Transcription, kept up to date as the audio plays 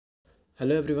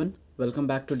Hello everyone, welcome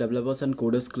back to Developers and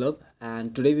Coders Club,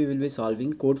 and today we will be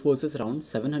solving Codeforces Round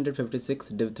 756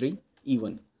 Div 3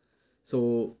 E1.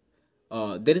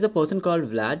 There is a person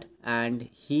called Vlad and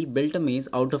he built a maze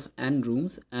out of n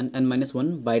rooms and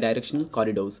n-1 bidirectional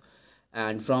corridors,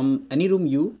 and from any room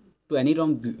U to any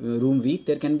room V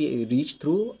there can be reached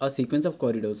through a sequence of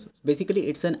corridors. Basically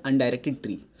it's an undirected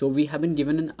tree, so we have been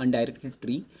given an undirected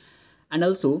tree, and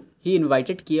also he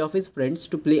invited key of his friends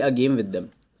to play a game with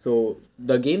them. So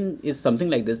the game is something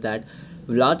like this, that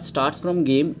Vlad starts from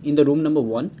game in the room number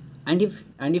 1, and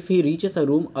if he reaches a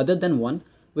room other than 1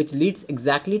 which leads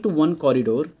exactly to one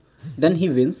corridor, then he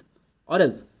wins. Or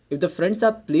else if the friends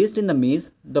are placed in the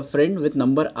maze, the friend with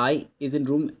number I is in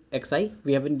room xi,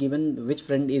 we have been given which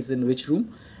friend is in which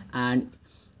room, and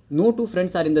no two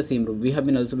friends are in the same room, we have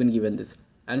been also been given this.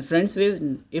 And friends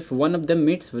win if one of them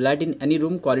meets Vlad in any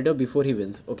room corridor before he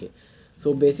wins. Okay,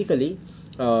 so basically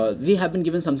we have been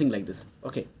given something like this.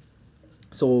 Okay,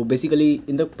 so basically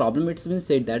in the problem it's been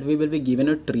said that we will be given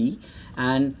a tree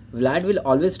and Vlad will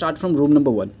always start from room number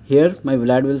 1. Here my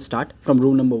Vlad will start from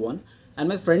room number 1 and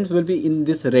my friends will be in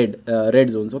this red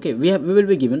zones. Okay, we will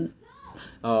be given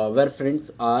where friends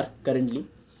are currently,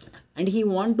 and he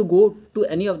want to go to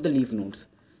any of the leaf nodes.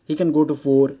 He can go to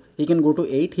 4, he can go to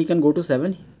 8, he can go to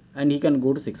 7, and he can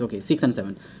go to 6. Okay, 6 and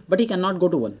 7, but he cannot go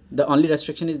to 1. The only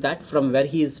restriction is that from where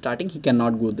he is starting he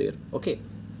cannot go there. Okay,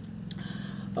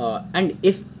 and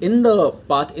if in the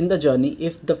path, in the journey,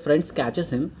 if the friends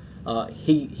catches him,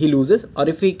 he loses. Or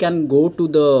if he can go to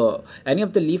the any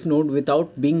of the leaf node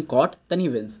without being caught, then he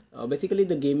wins. Basically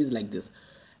the game is like this.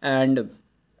 And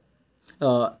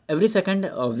every second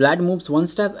Vlad moves one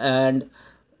step and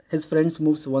his friends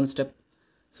moves one step.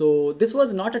 So this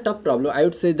was not a tough problem. I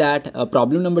would say that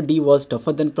problem number D was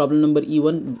tougher than problem number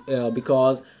E1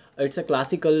 because it's a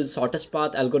classical shortest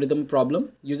path algorithm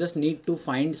problem. You just need to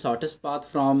find shortest path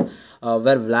from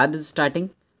where Vlad is starting.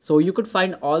 So you could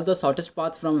find all the shortest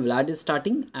path from Vlad is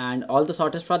starting and all the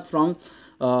shortest path from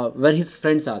where his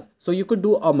friends are. So you could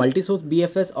do a multi-source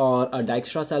BFS or a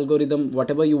Dijkstra's algorithm,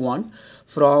 whatever you want,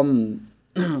 from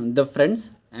the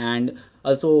friends. And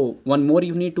also one more,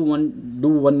 you need to do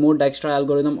one more Dijkstra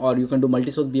algorithm, or you can do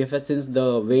multi-source BFS. Since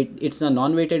the weight, it's a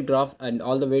non-weighted graph and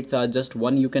all the weights are just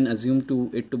 1, you can assume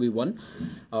it to be 1.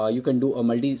 You can do a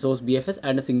multi-source BFS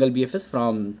and a single BFS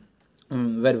from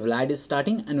where Vlad is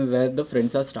starting and where the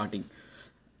friends are starting.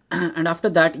 And after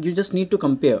that you just need to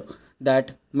compare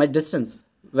that my distance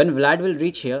when Vlad will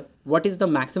reach here, what is the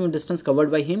maximum distance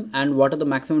covered by him and what are the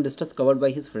maximum distance covered by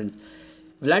his friends.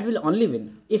 Vlad will only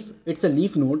win if it's a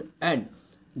leaf node and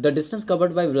the distance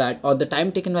covered by Vlad or the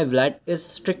time taken by Vlad is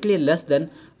strictly less than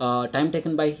time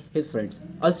taken by his friends.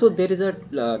 Also there is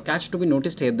a catch to be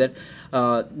noticed here, that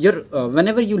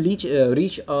whenever you reach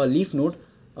a leaf node,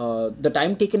 the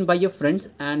time taken by your friends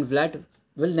and Vlad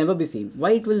will never be same.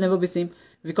 Why it will never be same?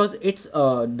 Because it's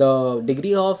the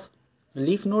degree of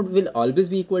leaf node will always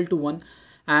be equal to 1,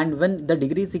 and when the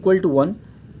degree is equal to 1,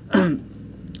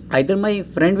 either my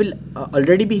friend will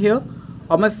already be here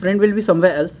or my friend will be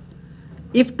somewhere else.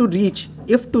 If to reach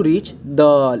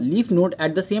the leaf node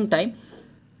at the same time,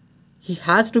 he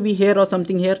has to be here or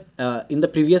something here in the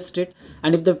previous state,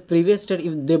 and if the previous state,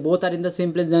 if they both are in the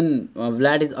same place, then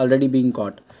Vlad is already being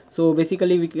caught. So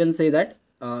basically we can say that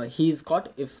he is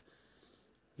caught if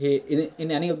he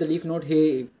in any of the leaf node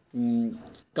he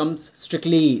comes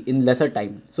strictly in lesser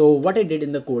time. So what I did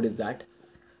in the code is that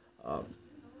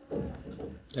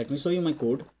let me show you my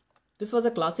code. This was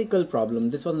a classical problem.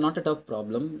 This was not a tough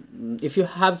problem if you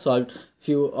have solved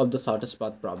few of the shortest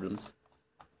path problems.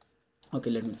 Okay,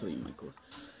 let me show you my code.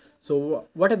 So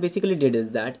what I basically did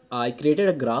is that I created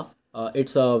a graph.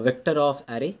 It's a vector of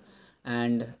array,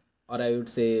 and or I would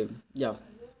say, yeah,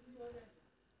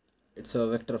 it's a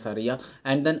vector of array, yeah,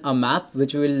 and then a map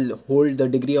which will hold the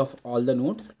degree of all the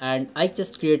nodes. And I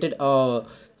just created a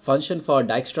function for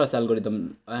Dijkstra's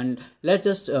algorithm, and let's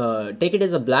just take it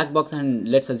as a black box and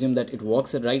let's assume that it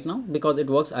works right now. Because it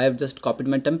works, I have just copied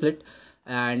my template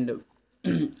and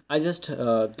I just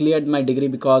cleared my degree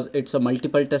because it's a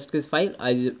multiple test case file.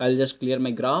 I'll just clear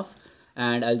my graph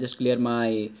and I'll just clear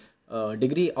my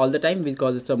degree all the time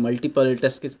because it's a multiple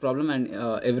test case problem, and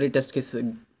every test case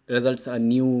results a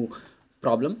new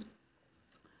problem.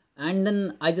 And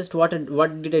then I just what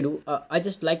did I do? I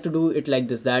just like to do it like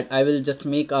this, that I will just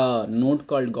make a node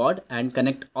called God and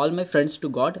connect all my friends to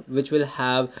God, which will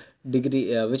have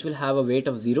degree which will have a weight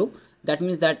of 0. That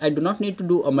means that I do not need to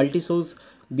do a multi-source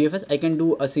BFS. I can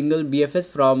do a single BFS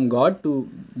from God to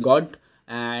God.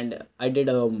 And I did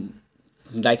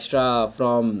Dijkstra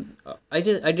from I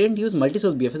didn't use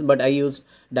multi-source BFS, but I used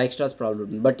Dijkstra's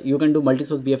problem. But you can do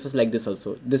multi-source BFS like this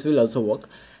also. This will also work.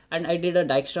 And I did a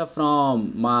Dijkstra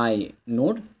from my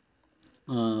node,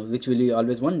 which will be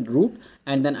always one root,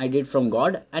 and then I did from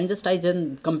God, and just I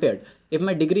then compared if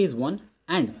my degree is 1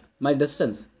 and my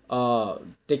distance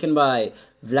taken by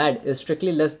Vlad is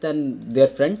strictly less than their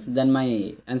friends, then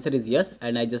my answer is yes,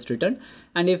 and I just returned.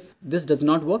 And if this does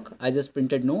not work, I just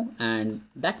printed no, and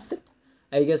that's it.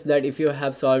 I guess that if you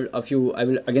have solved a few, I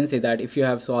will again say that if you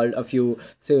have solved a few,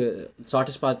 say,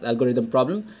 shortest path algorithm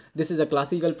problem, this is a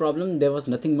classical problem. There was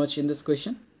nothing much in this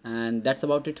question, and that's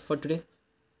about it for today.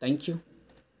 Thank you.